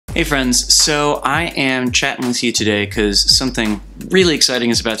Hey friends, so I am chatting with you today because something really exciting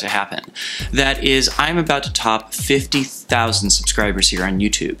is about to happen. That is, I'm about to top 50,000 subscribers here on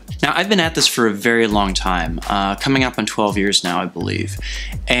YouTube. Now, I've been at this for a very long time, coming up on 12 years now, I believe.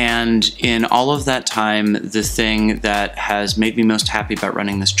 And in all of that time, the thing that has made me most happy about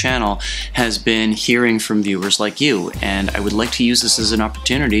running this channel has been hearing from viewers like you, and I would like to use this as an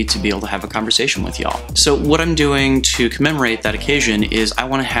opportunity to be able to have a conversation with y'all. So what I'm doing to commemorate that occasion is I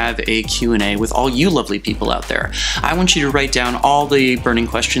want to have a Q&A with all you lovely people out there. I want you to write down all the burning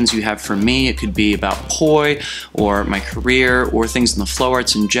questions you have for me. It could be about poi, or my career, or things in the flow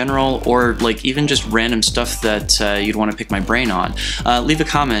arts in general, or like even just random stuff that you'd want to pick my brain on. Leave a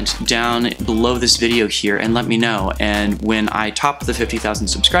comment down below this video here and let me know, and when I top the 50,000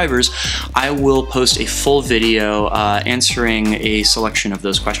 subscribers, I will post a full video answering a selection of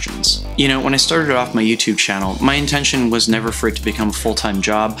those questions. You know, when I started off my YouTube channel, my intention was never for it to become a full-time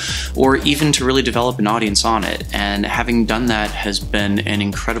job, or even to really develop an audience on it, and having done that has been an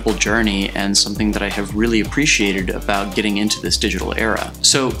incredible journey and something that I have really appreciated about getting into this digital era.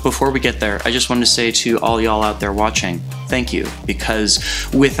 So before we get there, I just wanted to say to all y'all out there watching, thank you, because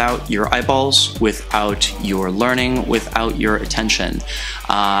without your eyeballs, without your learning, without your attention,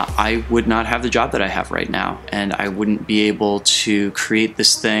 I would not have the job that I have right now, and I wouldn't be able to create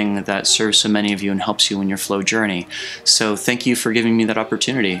this thing that serves so many of you and helps you in your flow journey. So thank you for giving me that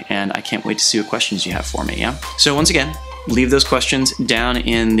opportunity, and I can't wait to see what questions you have for me, yeah? So once again, leave those questions down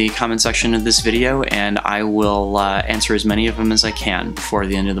in the comment section of this video, and I will answer as many of them as I can before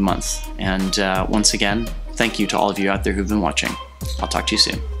the end of the month. And once again, thank you to all of you out there who've been watching. I'll talk to you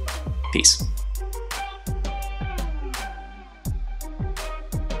soon. Peace.